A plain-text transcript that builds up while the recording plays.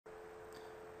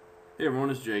Hey everyone,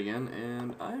 it's Jay again,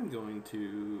 and I'm going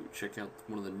to check out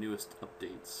one of the newest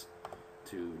updates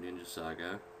to Ninja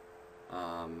Saga.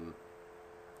 Um,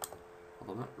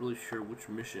 Although I'm not really sure which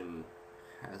mission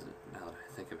has it now that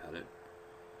I think about it.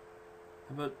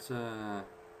 How about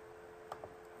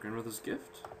Grandmother's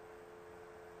Gift?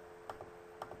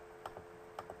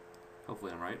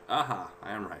 Hopefully I'm right. Aha!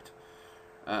 I am right.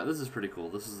 This is pretty cool.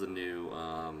 This is the new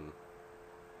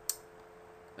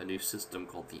a new system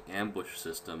called the Ambush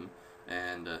system,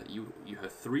 and you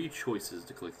have three choices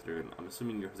to click through. And I'm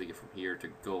assuming you have to get from here to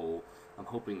goal. I'm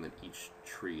hoping that each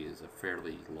tree is a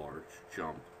fairly large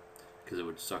jump, because it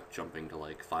would suck jumping to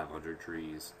like 500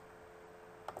 trees.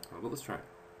 Well, let's try it.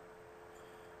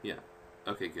 Yeah.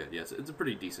 Okay, good. Yes, it's a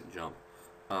pretty decent jump.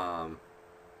 And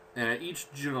at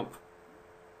each jump,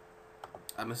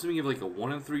 I'm assuming you have like a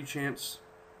 1 in 3 chance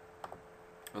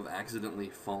of accidentally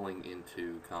falling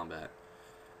into combat.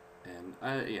 And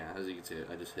yeah, as you can see,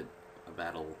 I just hit a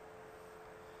battle,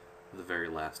 the very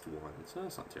last one, so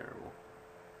that's not terrible.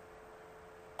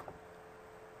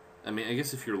 I mean, I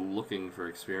guess if you're looking for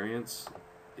experience,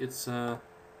 it's kind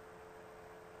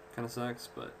of sucks,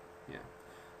 but yeah.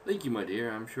 Thank you, my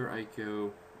dear. I'm sure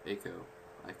Aiko,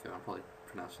 I'm probably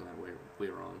pronouncing that way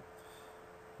wrong.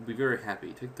 Will be very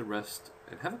happy. Take the rest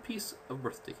and have a piece of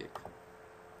birthday cake.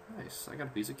 Nice, I got a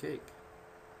piece of cake.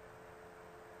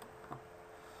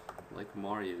 Like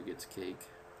Mario gets cake.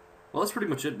 Well, that's pretty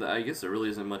much it. I guess there really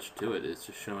isn't much to it. It's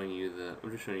just showing you I'm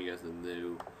just showing you guys the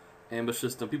new ambush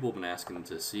system. People have been asking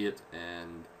to see it,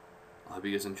 and I hope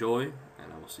you guys enjoy,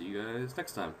 and I will see you guys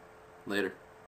next time. Later.